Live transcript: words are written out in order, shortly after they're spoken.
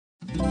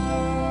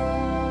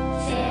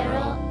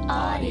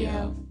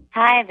Radio.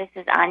 Hi, this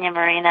is Anya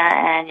Marina,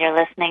 and you're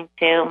listening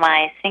to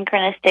my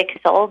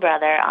synchronistic soul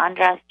brother,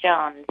 Andras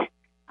Jones,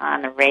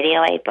 on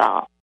Radio 8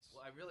 Ball.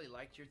 Well, I really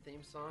liked your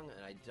theme song,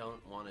 and I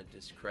don't want to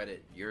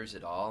discredit yours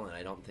at all, and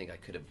I don't think I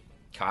could have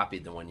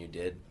copied the one you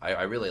did.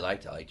 I really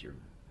liked it. I liked your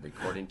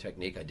recording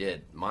technique. I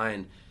did.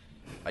 Mine,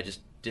 I just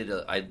did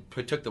I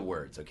took the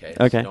words, okay?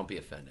 Okay. So don't be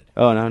offended.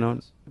 Oh, no.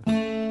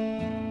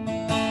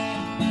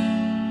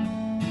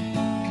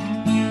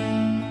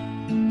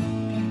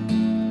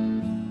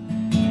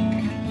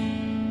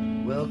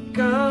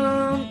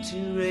 Welcome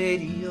to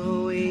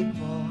Radio 8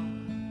 Ball.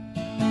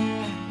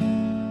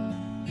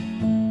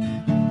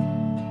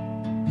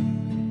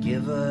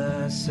 Give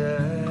us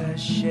a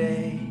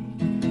shake.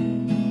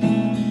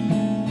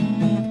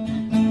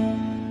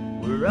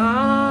 We're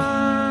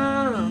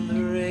on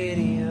the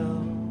radio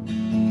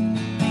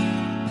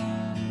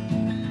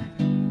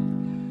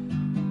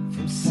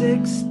from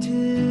 6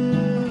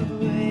 to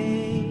 8.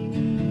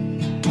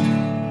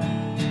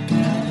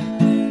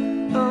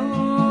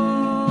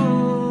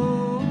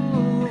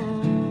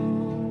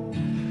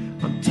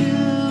 On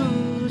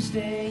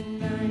Tuesday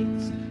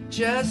nights,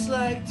 just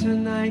like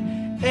tonight,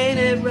 ain't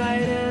it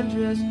right,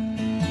 Andres?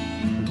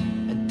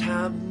 And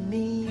time to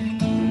me,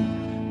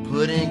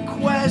 putting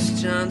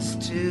questions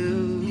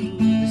to the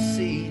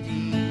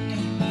CDs,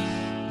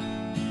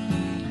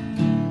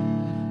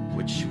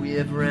 which we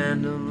have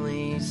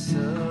randomly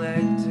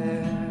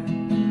selected.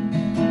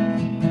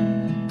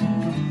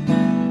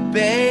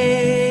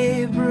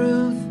 Babe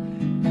Ruth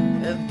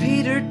and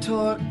Peter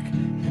Tork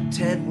and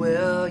Ted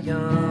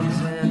Williams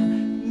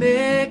and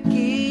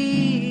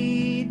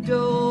Mickey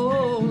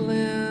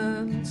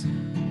Dolenz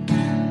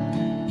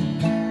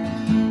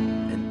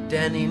and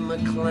Denny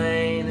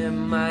McLean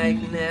and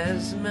Mike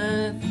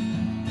Nesmith,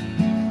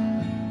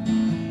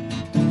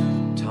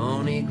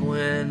 Tony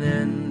Gwynn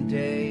and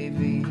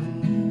Davy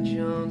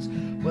Jones.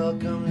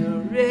 Welcome to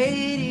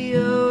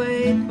Radio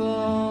 8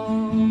 Ball.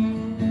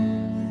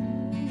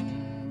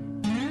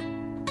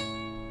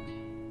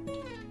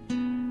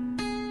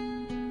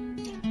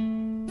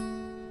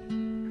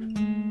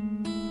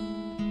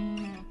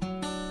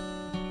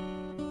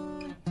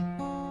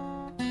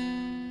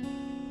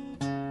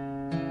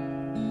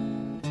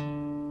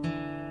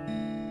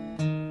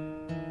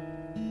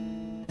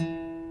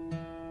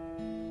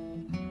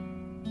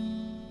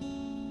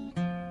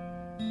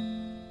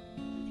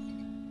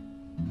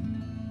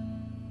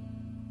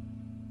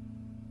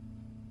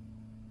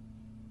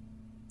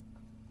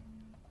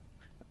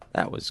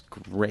 That was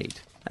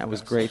great. That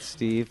was great,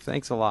 Steve.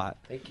 Thanks a lot.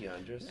 Thank you,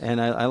 Andres.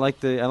 And I like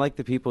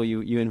the people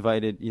you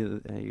invited,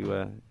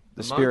 the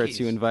spirits Monkeys.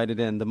 you invited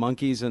in, the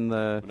Monkeys and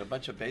And a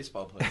bunch of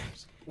baseball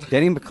players.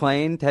 Denny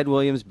McLean, Ted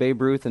Williams,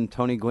 Babe Ruth, and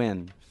Tony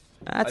Gwynn.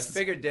 I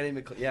figured Denny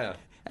McLean, yeah.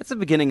 That's the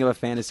beginning of a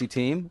fantasy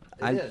team.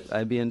 It is.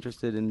 I'd be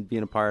interested in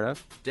being a part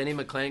of. Denny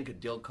McLean could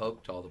deal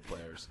coke to all the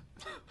players.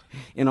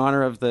 In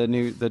honor of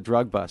the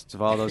drug busts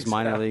of all those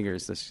minor Exactly.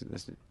 leaguers this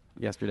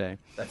yesterday.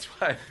 That's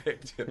why I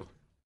picked him.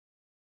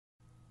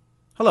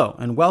 Hello,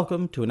 and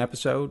welcome to an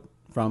episode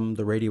from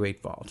the Radio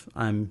 8 Vault.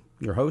 I'm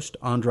your host,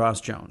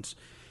 Andras Jones.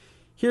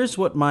 Here's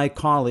what my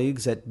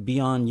colleagues at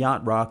Beyond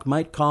Yacht Rock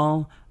might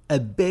call a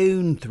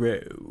bone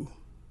throw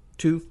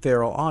to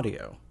Feral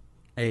Audio.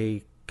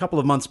 A couple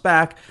of months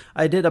back,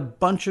 I did a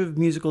bunch of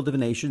musical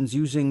divinations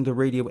using the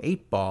Radio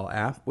 8 Ball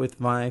app with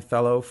my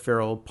fellow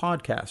feral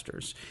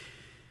podcasters.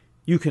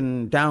 You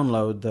can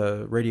download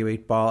the Radio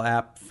 8 Ball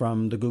app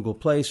from the Google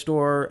Play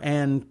Store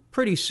and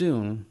pretty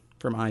soon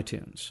from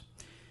iTunes.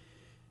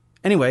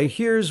 Anyway,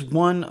 here's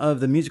one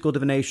of the musical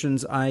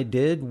divinations I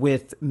did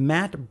with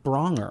Matt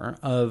Bronger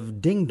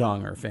of Ding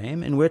Donger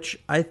fame, in which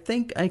I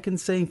think I can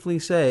safely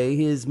say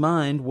his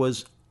mind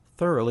was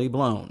thoroughly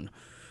blown.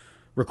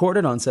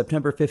 Recorded on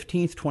September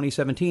 15th,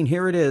 2017,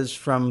 here it is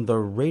from the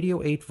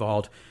Radio 8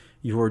 Vault,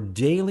 your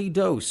daily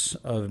dose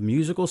of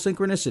musical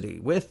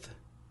synchronicity with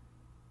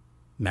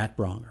Matt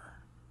Bronger.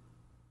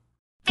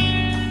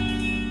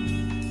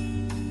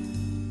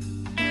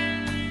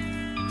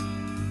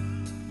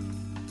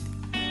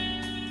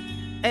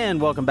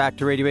 And welcome back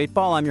to Radio 8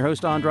 Ball. I'm your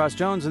host, Andras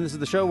Jones, and this is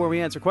the show where we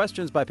answer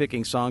questions by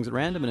picking songs at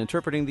random and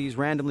interpreting these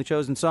randomly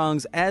chosen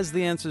songs as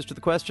the answers to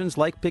the questions,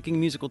 like picking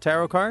musical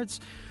tarot cards.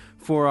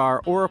 For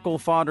our Oracle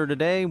fodder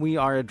today, we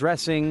are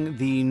addressing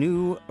the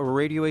new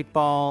Radio 8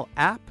 Ball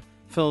app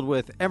filled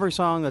with every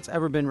song that's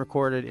ever been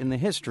recorded in the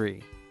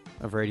history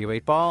of Radio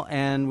 8 Ball.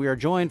 And we are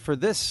joined for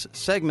this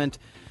segment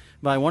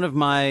by one of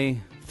my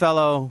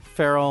fellow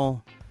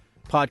feral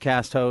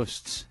podcast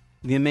hosts,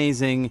 the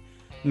amazing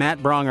Matt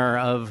Bronger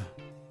of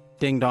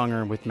Ding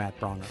Donger with Matt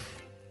Bronger.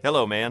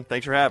 Hello, man.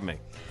 Thanks for having me.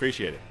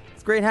 Appreciate it.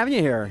 It's great having you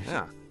here.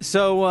 Yeah.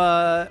 So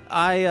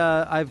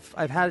I've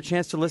had a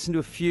chance to listen to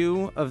a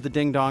few of the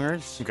Ding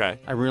Dongers. Okay.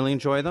 I really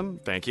enjoy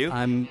them. Thank you.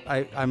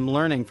 I'm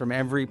learning from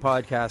every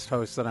podcast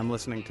host that I'm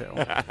listening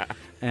to,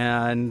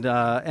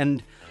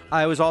 and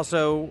I was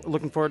also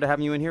looking forward to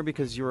having you in here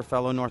because you're a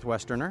fellow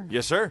Northwesterner.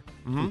 Yes, sir.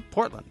 From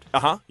Portland.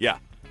 Uh-huh. Yeah.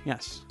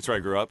 Yes. That's where I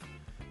grew up.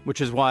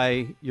 which is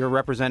why you're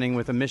representing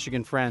with a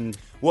Michigan friend.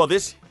 Well,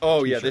 this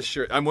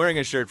shirt. I'm wearing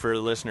a shirt for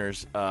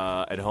listeners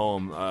at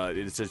home.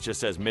 Just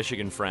says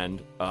Michigan friend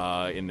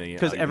in the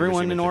because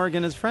everyone in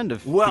Oregon is friend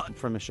of people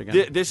from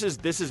Michigan. This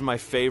is my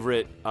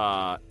favorite.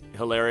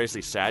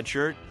 Hilariously sad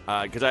shirt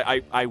because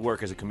I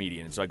work as a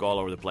comedian, so I go all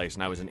over the place.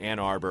 And I was in Ann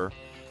Arbor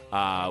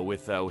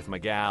with my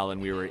gal,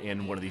 and we were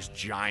in one of these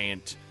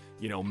giant,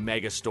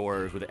 mega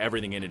stores with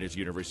everything in it is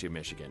University of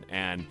Michigan.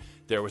 And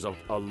there was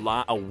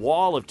a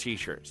wall of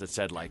T-shirts that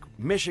said like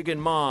Michigan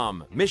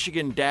mom,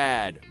 Michigan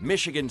dad,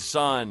 Michigan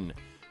son,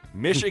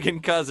 Michigan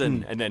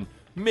cousin, and then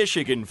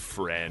Michigan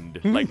friend.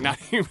 Like not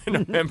even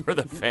a member of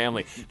the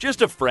family,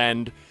 just a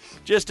friend.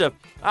 Just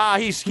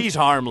he's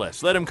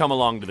harmless. Let him come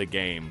along to the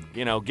game.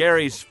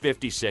 Gary's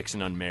 56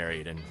 and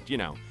unmarried, and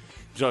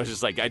so it's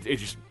just like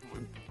it's just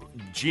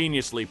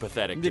geniusly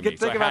pathetic to me.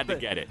 So I had to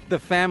get it. The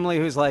family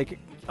who's like,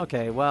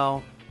 okay,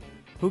 well,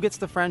 who gets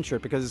the friend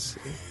shirt? Because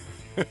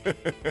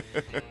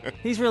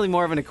he's really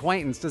more of an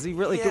acquaintance. Does he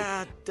really?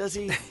 Yeah, does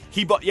he?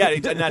 He bought. Yeah,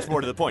 and that's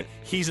more to the point.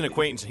 He's an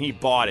acquaintance, and he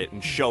bought it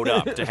and showed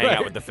up to hang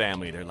out with the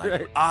family. They're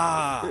like,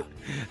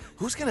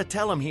 who's gonna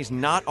tell him he's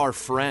not our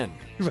friend?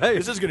 Right.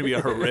 This is gonna be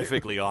a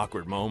horrifically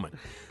awkward moment.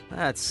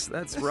 That's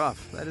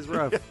rough. That is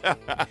rough.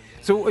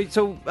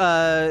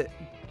 So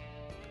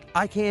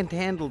I can't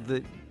handle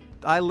the.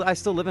 I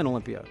still live in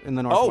Olympia in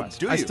the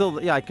Northwest. Oh,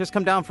 do you? I just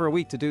come down for a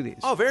week to do these.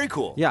 Oh, very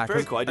cool. Yeah,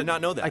 very cool. I did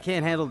not know that. I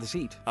can't handle the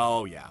heat.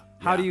 Oh, yeah.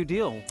 How do you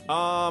deal?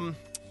 I've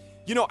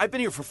been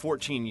here for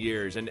 14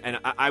 years, and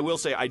I will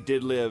say I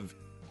did live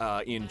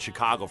in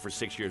Chicago for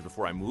 6 years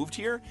before I moved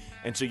here,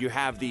 and so you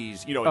have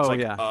these,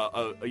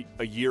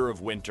 a year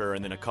of winter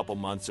and then a couple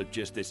months of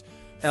just this.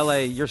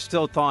 L.A., you're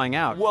still thawing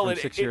out from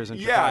 6 years in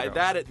Chicago.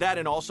 Yeah, that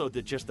and also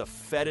just the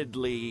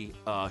fetidly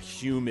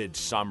humid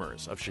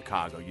summers of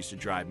Chicago used to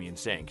drive me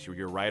insane because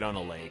you're right on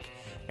a lake,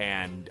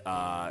 and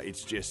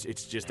it's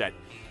just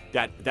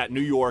that New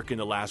York in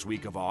the last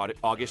week of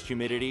August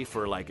humidity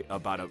for like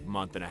about a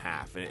month and a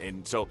half,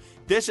 and so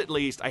this at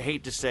least, I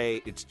hate to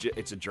say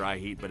it's a dry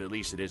heat, but at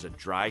least it is a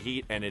dry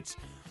heat, and it's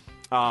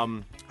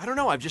I don't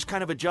know, I've just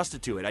kind of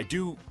adjusted to it. I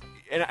do.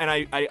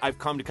 And I've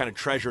come to kind of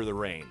treasure the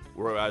rain.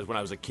 Whereas when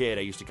I was a kid,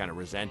 I used to kind of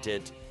resent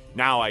it.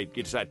 Now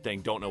it's that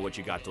thing, don't know what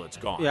you got till it's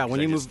gone. Yeah,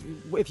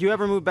 if you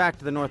ever move back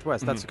to the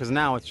Northwest, that's because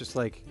now it's just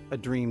like a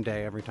dream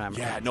day every time.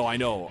 Yeah, no, I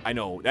know.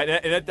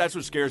 That's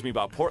what scares me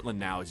about Portland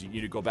now is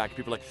you go back and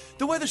people are like,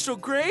 the weather's so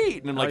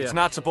great. And I'm like, it's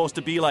not supposed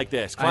to be like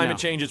this. Climate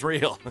change is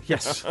real.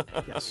 Yes.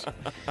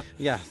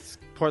 Yeah.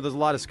 There's a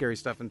lot of scary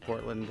stuff in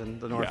Portland and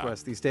the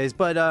Northwest these days.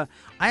 But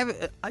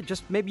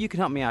maybe you can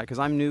help me out because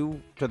I'm new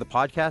to the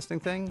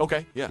podcasting thing.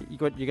 Okay, yeah. You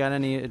got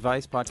any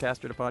advice,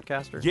 podcaster to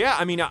podcaster? Yeah,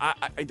 I mean,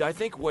 I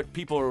think what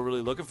people are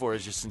really looking for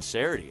is just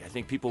sincerity. I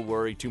think people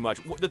worry too much.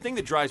 The thing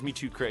that drives me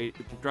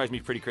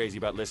pretty crazy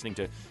about listening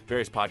to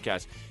various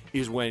podcasts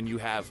is when you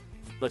have,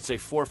 let's say,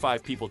 4 or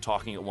 5 people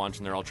talking at once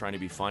and they're all trying to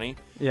be funny.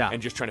 Yeah.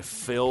 And just trying to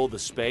fill the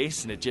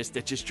space, and it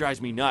just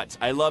drives me nuts.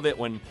 I love it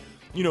when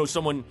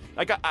someone,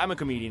 like I'm a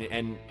comedian,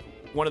 and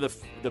one of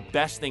the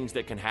best things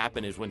that can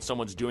happen is when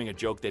someone's doing a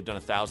joke they've done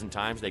 1,000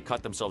 times, they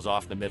cut themselves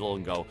off in the middle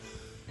and go,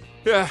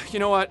 yeah, you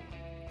know what?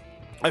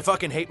 I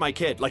fucking hate my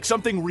kid. Like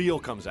something real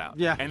comes out.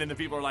 Yeah. And then the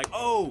people are like,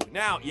 oh,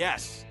 now,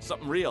 yes,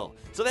 something real.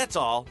 So that's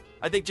all.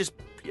 I think it's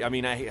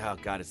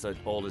the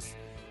oldest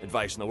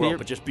advice in the world,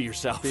 but just be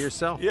yourself. Be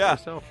yourself. Yeah. Be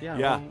yourself. Yeah.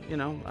 Yeah.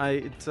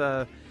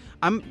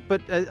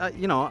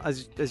 Well,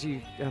 as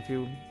you, if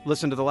you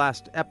listen to the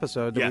last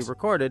episode that we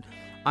recorded,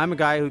 I'm a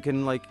guy who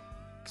can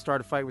start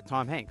a fight with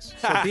Tom Hanks.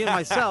 So being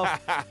myself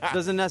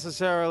doesn't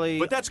necessarily.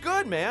 But that's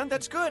good, man.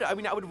 That's good. I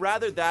mean, I would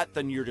rather that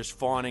than you're just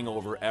fawning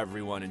over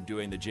everyone and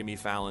doing the Jimmy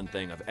Fallon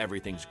thing of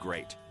everything's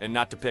great. And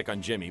not to pick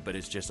on Jimmy, but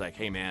it's just like,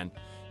 hey, man.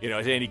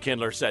 As Andy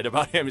Kindler said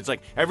about him, it's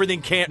like,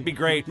 everything can't be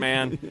great,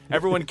 man.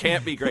 Everyone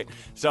can't be great.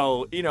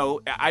 So,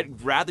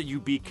 I'd rather you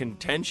be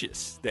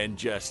contentious than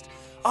just,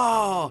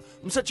 oh,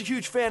 I'm such a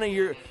huge fan of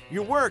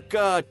your work.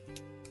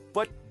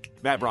 What?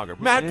 Matt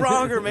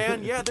Bronger,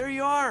 man. Yeah, there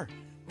you are.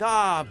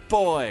 Ah,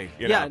 boy.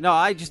 Yeah, no,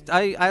 I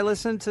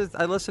listened to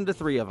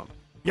 3 of them.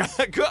 Yeah,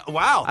 good.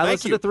 Wow. I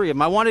listened to 3 of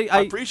them.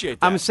 I appreciate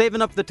that. I'm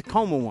saving up the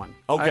Tacoma one.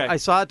 Okay. I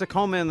saw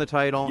Tacoma in the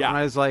title, and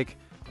I was like,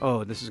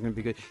 oh, this is going to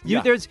be good.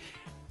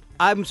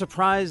 I'm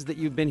surprised that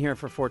you've been here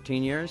for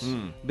 14 years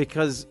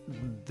because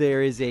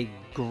there is a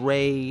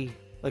gray,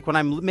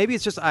 maybe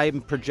it's just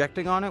I'm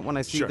projecting on it when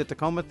I see the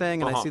Tacoma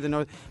thing and I see the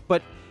North,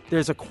 but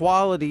there's a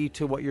quality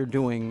to what you're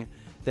doing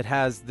that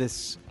has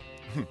this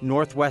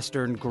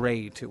Northwestern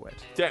gray to it.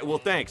 Yeah, well,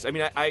 thanks. I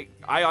mean, I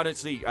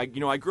honestly, I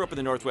grew up in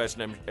the Northwest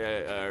and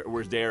I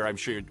was there, I'm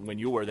sure, when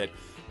you were, that,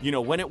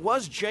 when it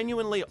was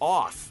genuinely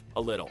off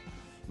a little.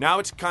 Now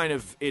it's kind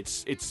of,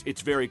 it's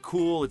very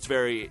cool, it's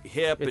very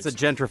hip. It's a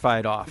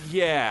gentrified off.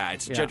 Yeah,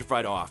 it's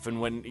gentrified off. And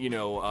when,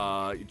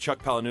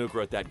 Chuck Palahniuk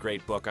wrote that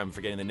great book, I'm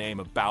forgetting the name,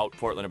 about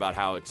Portland, about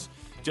how it's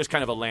just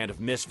kind of a land of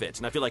misfits.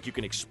 And I feel like you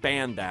can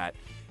expand that.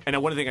 And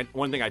one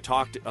thing I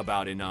talked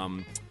about in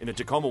the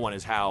Tacoma one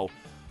is how,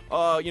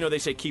 they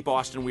say keep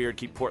Austin weird,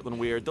 keep Portland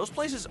weird. Those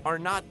places are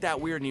not that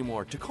weird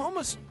anymore.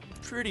 Tacoma's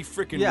pretty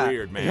freaking Yeah.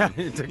 weird, man.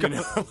 Yeah. You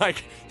know,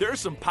 like there are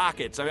some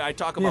pockets. I mean, I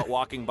talk about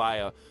walking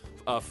by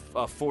a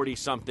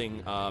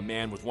 40-something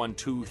man with one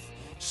tooth,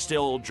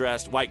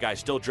 white guy,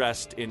 still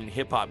dressed in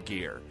hip hop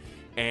gear,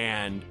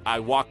 and I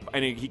walked,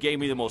 and he gave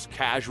me the most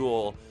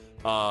casual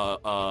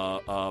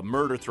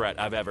murder threat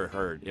I've ever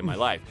heard in my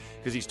life,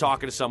 because he's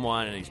talking to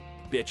someone and he's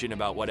bitching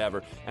about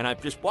whatever, and I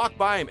just walked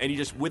by him, and he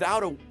just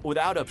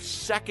without a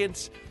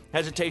second's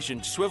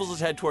hesitation swivels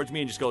his head towards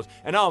me and just goes,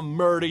 "And I'll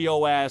murder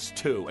your ass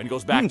too," and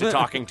goes back to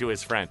talking to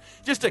his friend.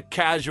 Just a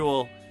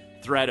casual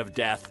threat of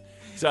death.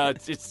 So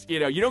it's you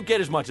don't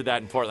get as much of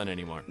that in Portland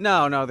anymore.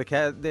 No, the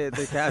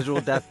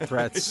casual death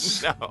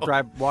threats, No.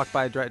 walk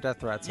by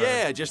death threats.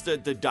 Yeah, just the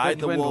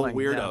dyed-in-the-wool dwindling,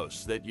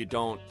 weirdos that you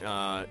don't.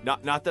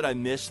 Not that I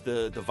miss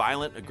the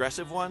violent,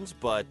 aggressive ones,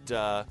 but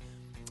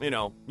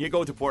you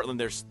go to Portland.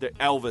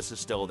 Elvis is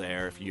still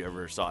there. If you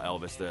ever saw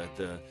Elvis,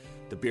 the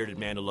bearded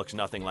man who looks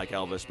nothing like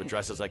Elvis but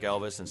dresses like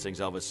Elvis and sings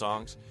Elvis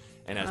songs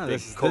and has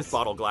big Coke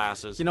bottle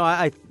glasses.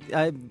 I'm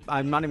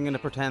not even going to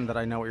pretend that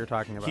I know what you're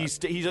talking about.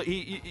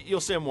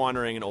 You'll see him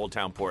wandering in Old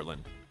Town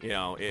Portland.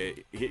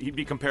 He'd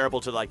be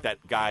comparable to like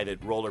that guy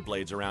that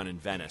rollerblades around in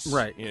Venice,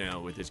 right?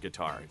 With his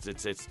guitar.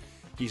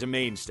 He's a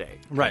mainstay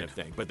right. kind of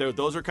thing. But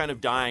those are kind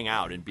of dying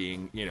out and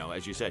being,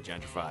 as you said,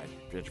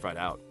 gentrified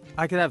out.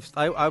 I could have.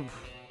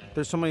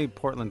 There's so many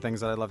Portland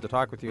things that I'd love to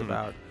talk with you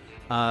about.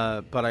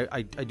 But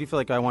I do feel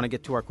like I want to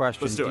get to our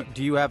question. Let's do it.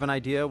 Do you have an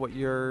idea what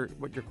your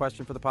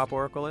question for the Pop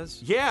Oracle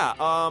is? Yeah,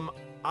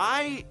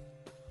 I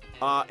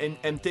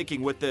am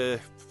thinking like a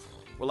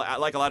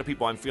lot of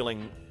people, I'm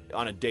feeling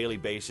on a daily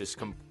basis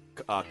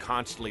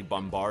constantly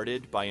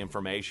bombarded by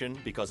information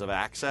because of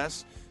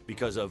access,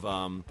 because of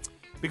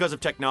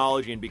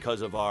technology, and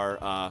because of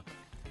our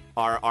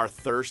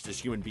thirst as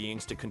human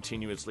beings to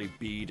continuously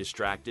be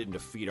distracted and to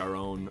feed our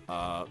own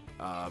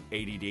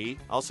ADD,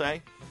 I'll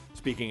say.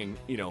 Speaking,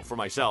 for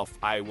myself,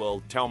 I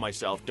will tell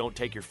myself, don't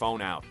take your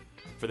phone out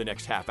for the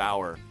next half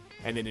hour.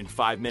 And then in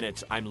 5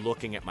 minutes, I'm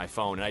looking at my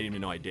phone, and I didn't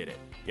even know I did it.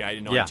 Yeah, I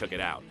didn't know I took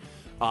it out.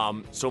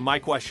 So my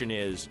question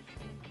is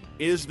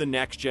the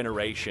next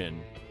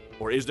generation,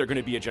 or is there going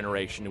to be a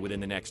generation within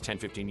the next 10,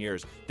 15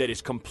 years that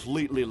is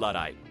completely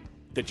Luddite,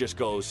 that just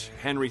goes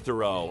Henry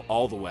Thoreau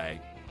all the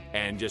way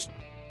and just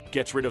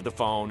gets rid of the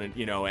phone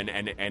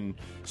and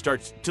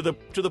starts to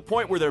the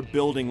point where they're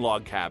building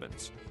log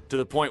cabins, to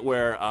the point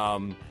where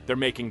they're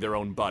making their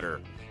own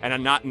butter,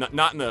 and not in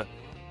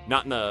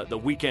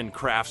the weekend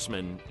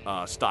craftsman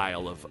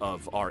style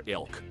of our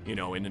ilk,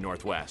 in the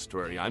Northwest,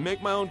 where I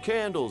make my own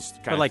candles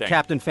kind of like thing.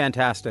 Captain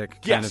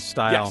Fantastic kind of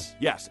style.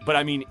 Yes. But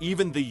I mean,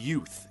 even the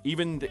youth,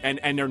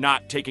 and they're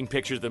not taking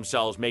pictures of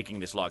themselves making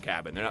this log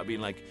cabin. They're not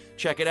being like,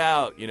 check it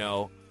out,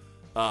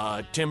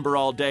 timber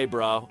all day,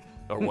 bro,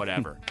 or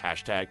whatever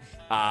hashtag.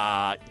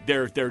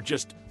 They're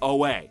just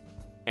away.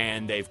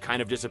 And they've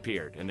kind of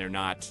disappeared, and they're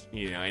not,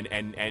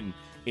 and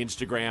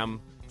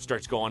Instagram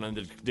starts going on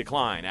the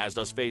decline, as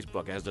does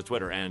Facebook, as does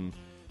Twitter, and,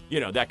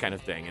 that kind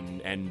of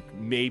thing. And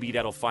maybe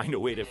that'll find a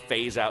way to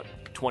phase out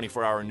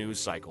 24-hour news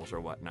cycles or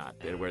whatnot,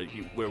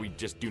 where we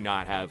just do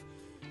not have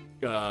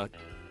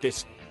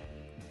this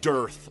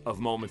dearth of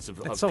moments of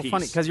It's so peace.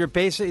 funny, because you're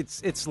basically,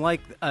 it's like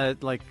an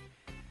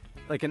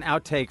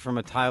outtake from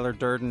a Tyler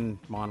Durden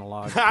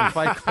monologue from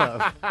Fight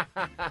Club.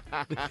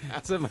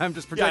 So I'm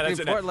just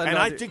projecting Portland. And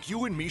I think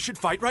you and me should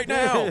fight right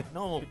now.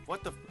 No,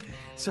 what the?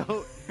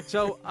 So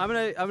I'm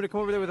gonna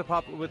come over there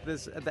with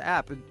the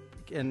app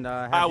and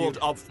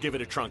I'll give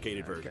it a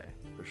truncated version. Okay.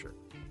 For sure.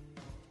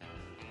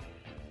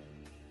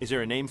 Is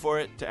there a name for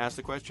it to ask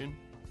the question?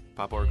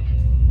 Pop Oracle.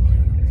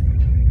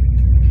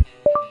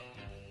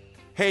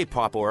 Hey,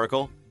 Pop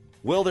Oracle.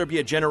 Will there be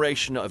a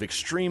generation of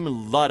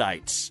extreme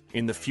Luddites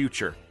in the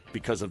future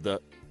because of the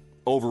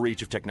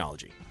overreach of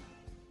technology?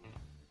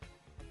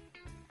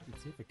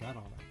 Let's see if it got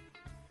all that.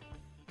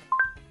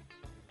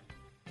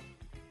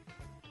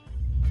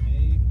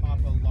 Hey,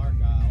 Papa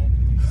Larkile,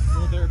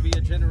 will there be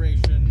a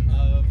generation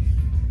of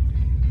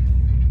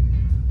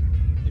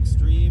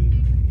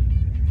extreme?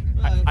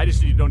 I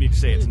just don't need to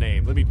say its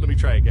name. Let me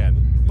try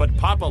again. But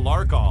Papa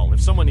Larkall,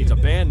 if someone needs a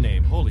band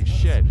name, holy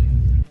shit.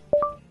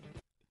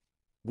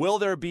 Will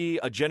there be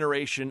a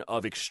generation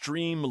of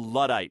extreme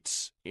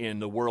Luddites in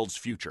the world's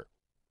future?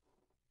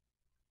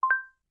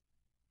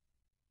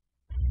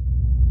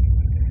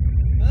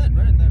 Good,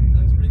 right? That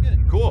was pretty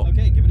good. Cool.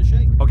 Okay, give it a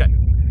shake. Okay,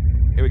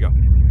 here we go.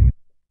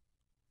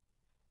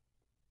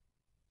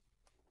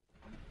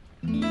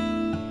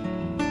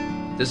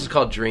 This is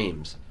called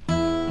Dreams.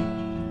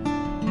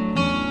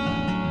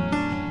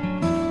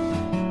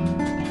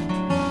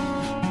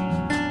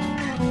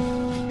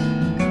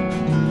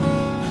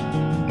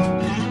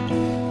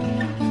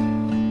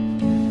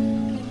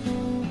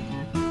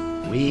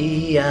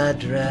 We are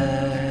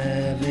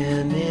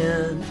driving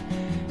in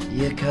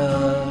your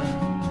car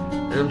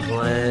and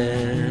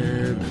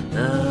planning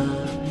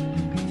a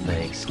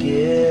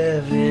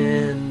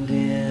Thanksgiving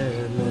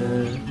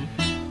dinner.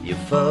 Your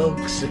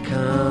folks are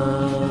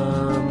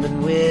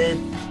coming with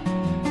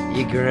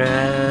your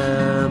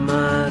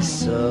grandma,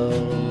 so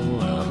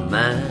am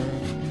I,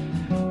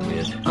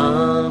 with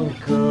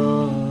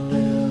Uncle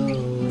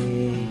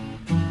Louie.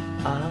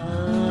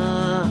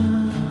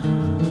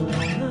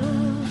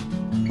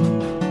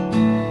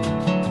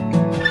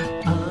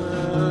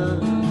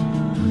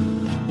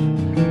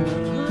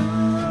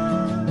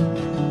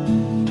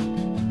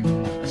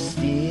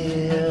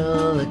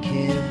 Steal a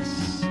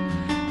kiss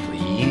for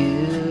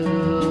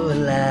you, a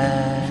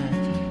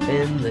laugh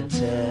in the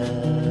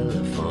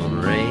telephone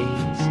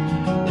rings.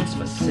 It's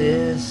my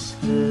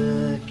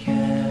sister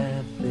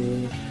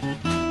Kathy.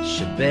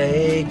 She'll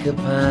bake a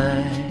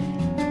pie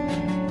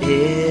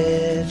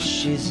if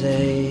she's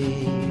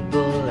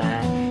able.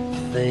 I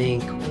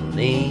think we'll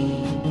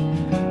need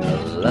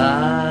a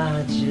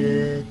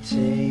larger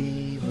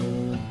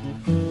table.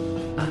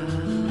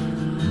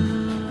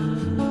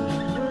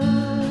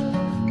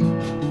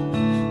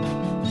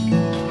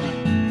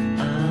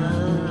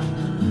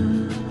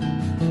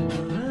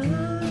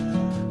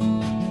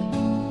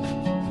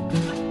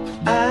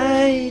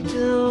 I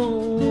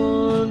don't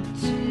want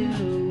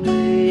to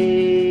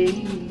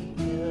wake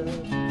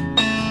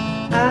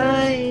up.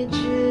 I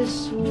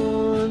just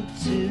want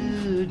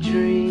to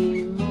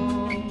dream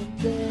all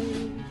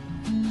day.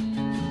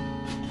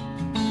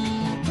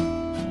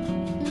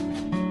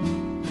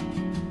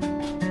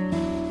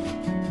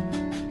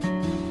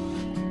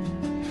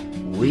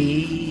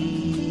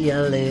 We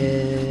are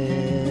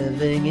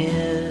living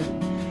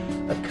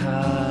in a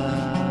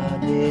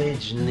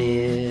cottage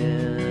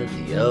near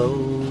the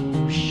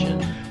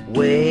ocean.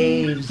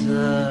 Waves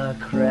are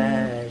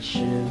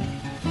crashing.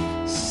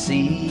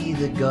 See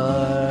the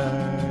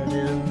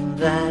garden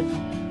that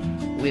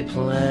we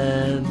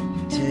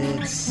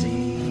planted.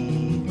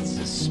 Seeds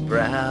are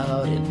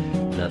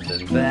sprouting.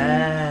 Nothing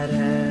bad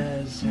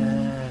has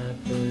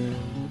happened.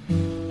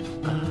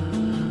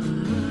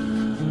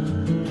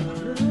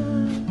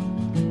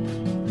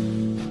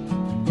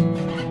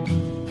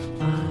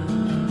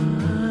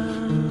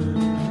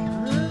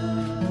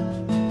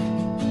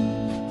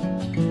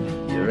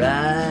 Your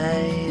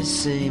eyes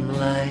seem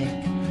like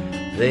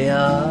they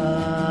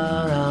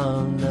are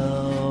all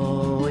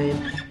knowing.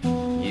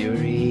 You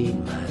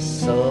read my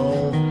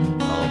soul,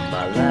 all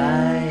my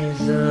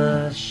lies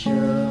are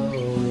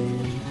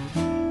showing.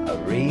 I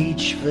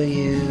reach for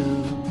you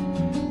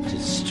to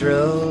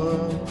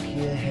stroke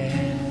your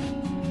hair,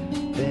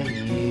 then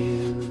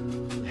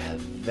you have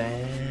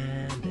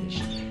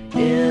vanished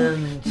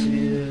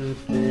into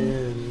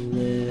thin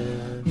air.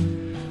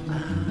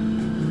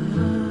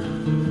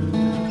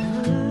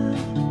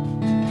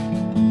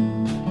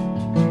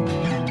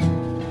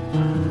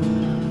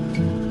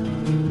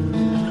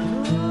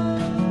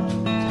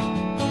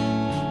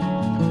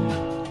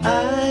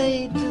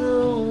 I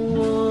don't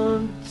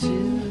want to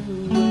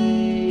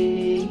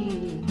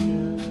wake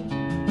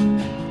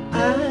up.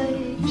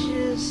 I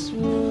just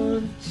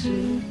want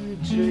to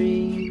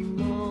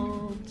dream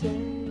all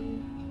day.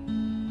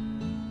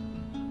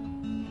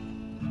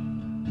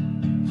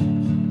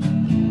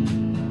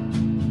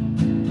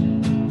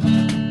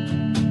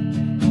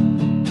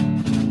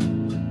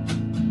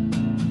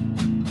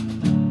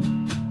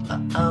 I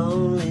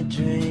only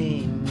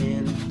dream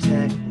in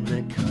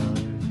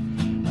Technicolor.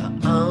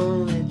 I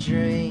only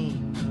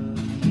dream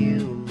of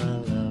you, my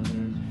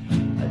lover.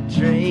 I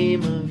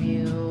dream of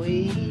you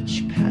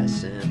each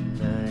passing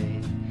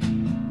night.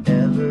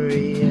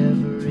 Every night.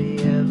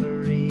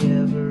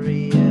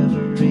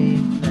 Every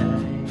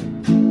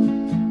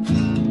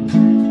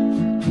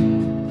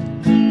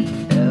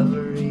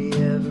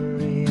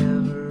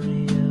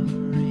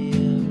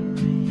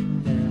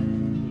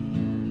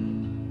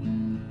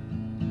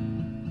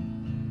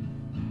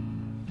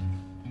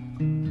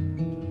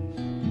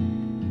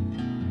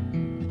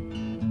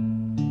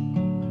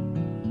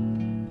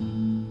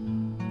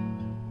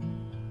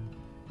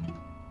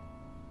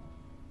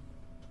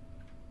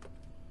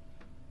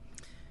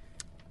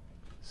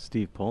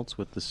Steve Poltz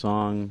with the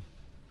song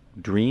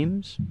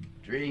Dreams?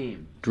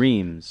 Dream.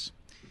 Dreams.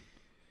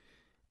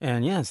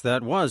 And yes,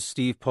 that was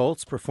Steve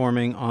Poltz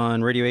performing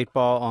on Radio 8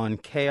 Ball on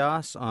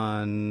Chaos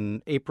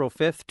on April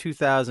 5th,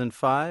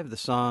 2005, the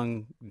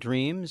song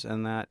Dreams.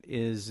 And that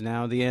is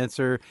now the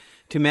answer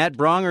to Matt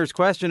Bronger's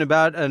question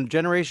about a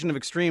generation of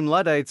extreme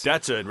Luddites.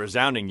 That's a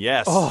resounding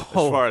yes, Oh. as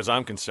far as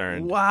I'm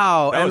concerned.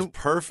 Wow. That was And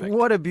perfect.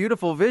 What a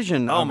beautiful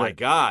vision. Oh, of my it.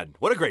 God.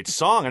 What a great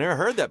song. I never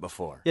heard that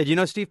before. Yeah, do you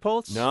know Steve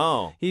Poltz?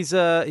 No. He's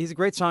a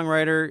great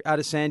songwriter out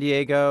of San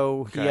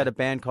Diego. He Okay. had a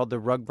band called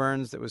the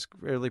Rugburns that was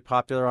really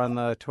popular on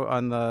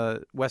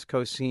the West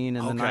Coast scene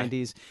in the Okay.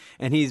 90s.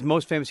 And he's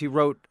most famous. He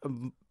wrote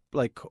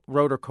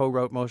or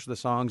co-wrote most of the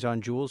songs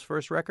on Jewel's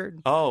first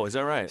record. Oh, is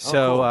that right?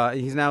 So cool.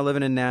 he's now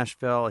living in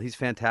Nashville. He's a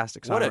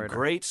fantastic songwriter. What a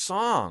great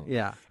song.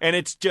 Yeah. And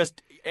it's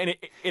just, and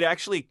it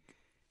actually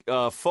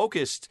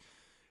focused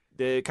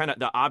the kind of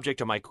the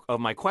object of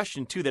my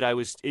question too.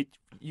 That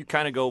you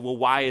kind of go, well,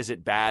 why is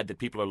it bad that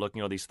people are looking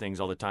at all these things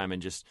all the time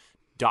and just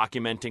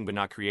documenting but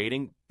not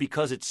creating?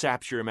 Because it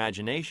saps your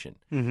imagination.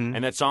 Mm-hmm.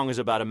 And that song is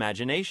about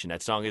imagination.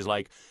 That song is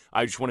like,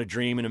 I just want to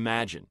dream and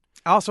imagine.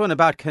 Also, and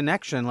about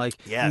connection, like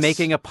Yes.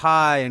 making a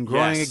pie and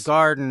growing Yes. a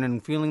garden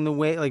and feeling the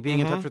wave, like being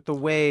in touch with the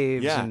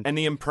waves. Yeah, and and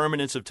the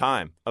impermanence of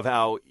time, of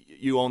how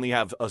you only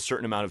have a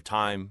certain amount of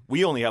time.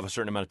 We only have a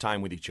certain amount of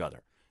time with each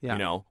other. Yeah. You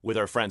know, with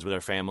our friends, with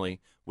our family,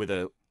 with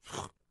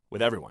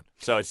everyone.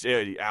 So it's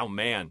oh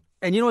man.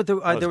 And you know what?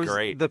 There was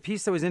great. the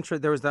piece that was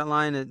interesting. There was that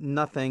line that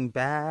nothing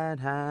bad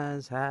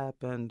has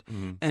happened,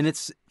 and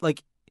it's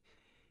like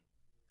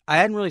I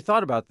hadn't really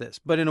thought about this,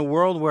 but in a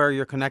world where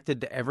you're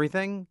connected to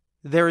everything,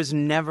 there is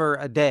never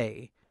a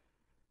day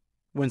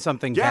when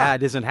something Yeah.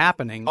 bad isn't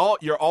happening. Oh,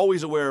 you're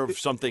always aware of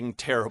something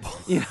terrible,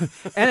 You know?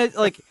 And it,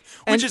 like,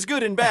 and which is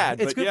good and bad.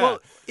 it's but good.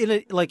 yeah. Well,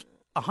 like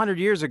 100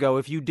 years ago,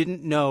 if you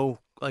didn't know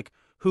like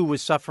who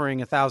was suffering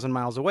 1,000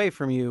 miles away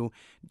from you,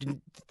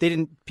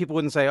 people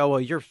wouldn't say, "Oh,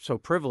 well, you're so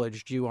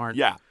privileged. You aren't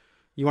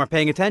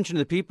paying attention to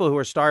the people who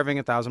are starving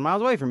 1,000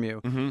 miles away from you.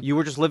 You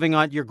were just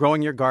you're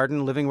growing your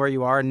garden, living where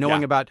you are, and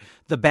knowing Yeah. about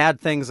the bad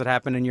things that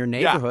happen in your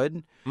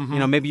neighborhood. You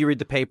know, maybe you read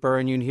the paper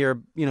and you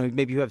hear,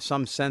 maybe you have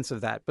some sense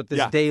of that, but this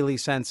Yeah. daily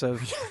sense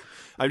of,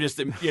 I'm just,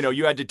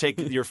 you had to take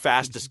your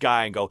fastest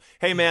guy and go,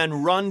 hey,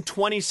 man, run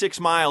 26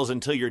 miles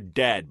until you're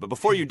dead. But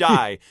before you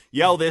die,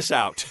 yell this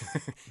out.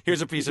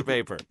 Here's a piece of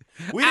paper.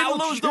 We didn't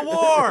lose the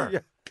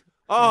war.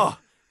 Oh,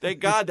 thank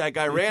God that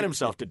guy ran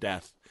himself to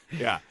death.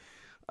 Yeah.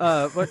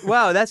 but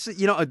wow, that's,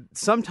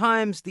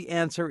 sometimes the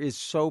answer is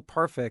so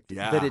perfect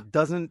Yeah. that it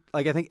doesn't,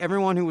 like, I think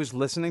everyone who was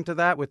listening to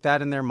that with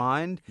that in their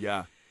mind,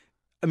 Yeah.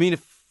 I mean,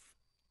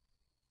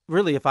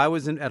 if I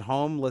was at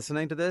home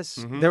listening to this,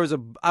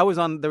 almost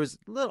on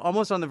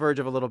the verge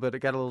of a little bit. It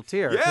got a little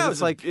tear. 'Cause Yeah,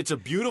 it's like it's a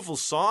beautiful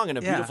song and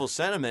a Yeah. beautiful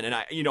sentiment. And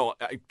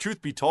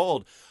truth be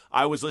told,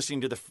 I was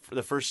listening to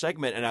the first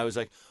segment and I was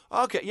like,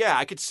 okay, yeah,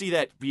 I could see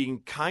that being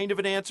kind of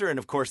an answer. And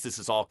of course, this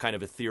is all kind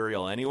of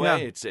ethereal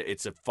anyway. Yeah.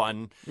 It's a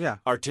fun, Yeah.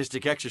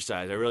 artistic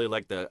exercise. I really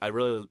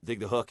dig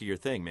the hook of your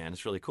thing, man.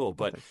 It's really cool.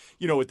 But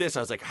with this, I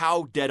was like,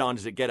 how dead on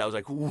does it get? I was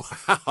like,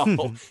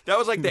 wow, that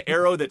was like the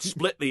arrow that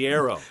split the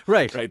arrow,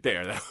 Right.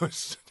 there.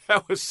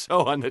 That was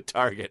so on the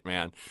target,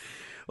 man.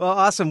 Well,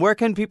 awesome. Where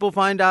can people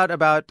find out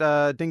about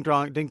Ding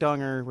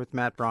Donger with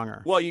Matt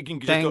Bronger? Well, you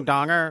can just Ding go,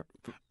 Donger,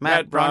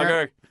 Matt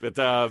Bronger. But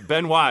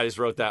Ben Wise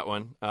wrote that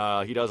one.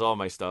 He does all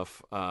my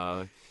stuff.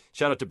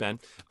 Shout out to Ben.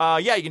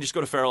 You can just go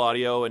to Feral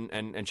Audio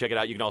and check it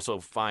out. You can also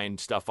find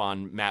stuff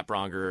on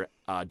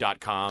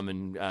mattbronger.com,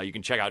 and you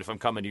can check out if I'm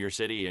coming to your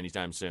city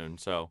anytime soon.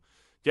 So,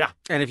 yeah.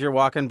 And if you're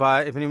walking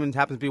by, if anyone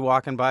happens to be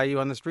walking by you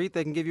on the street,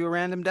 they can give you a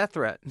random death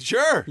threat.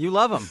 Sure. You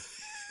love them.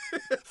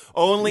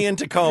 Only in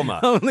Tacoma.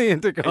 Only in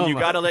Tacoma. And you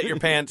got to let your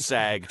pants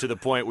sag to the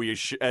point where you,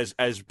 as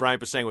Brian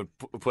Posehn would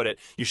put it,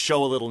 you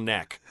show a little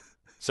neck.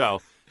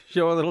 So...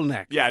 Show a little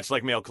neck. Yeah, it's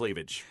like male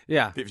cleavage.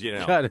 Yeah. If you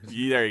know. Got it.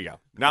 There you go.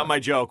 Not my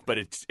joke, but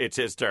it's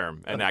his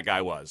term, and that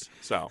guy was.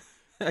 So,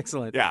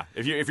 Excellent. yeah,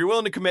 if you're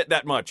willing to commit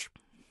that much,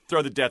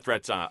 throw the death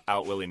threats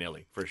out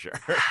willy-nilly, for sure.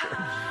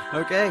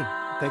 Okay.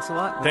 Thanks a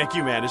lot. Thank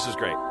you, man. This is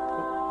great.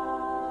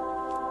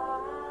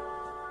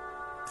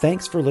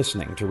 Thanks for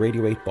listening to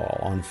Radio 8 Ball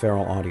on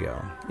Feral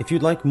Audio. If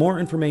you'd like more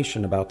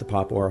information about the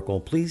Pop Oracle,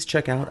 please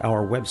check out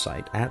our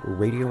website at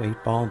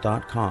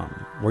radio8ball.com,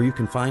 where you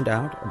can find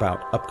out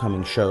about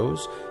upcoming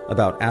shows,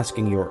 about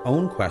asking your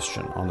own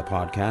question on the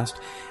podcast,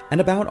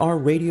 and about our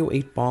Radio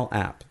 8 Ball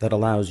app that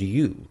allows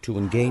you to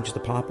engage the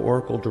Pop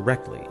Oracle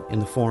directly in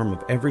the form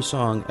of every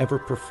song ever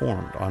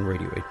performed on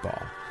Radio 8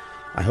 Ball.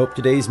 I hope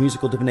today's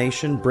musical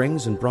divination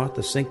brings and brought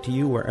the sync to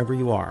you wherever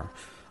you are.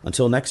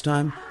 Until next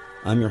time,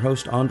 I'm your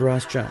host,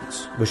 Andras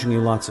Jones, wishing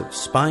you lots of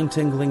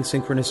spine-tingling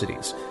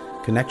synchronicities,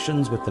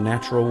 connections with the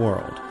natural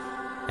world,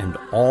 and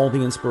all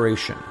the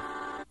inspiration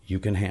you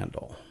can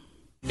handle.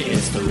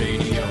 It's the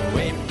Radio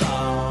 8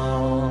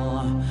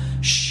 Ball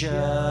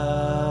Show.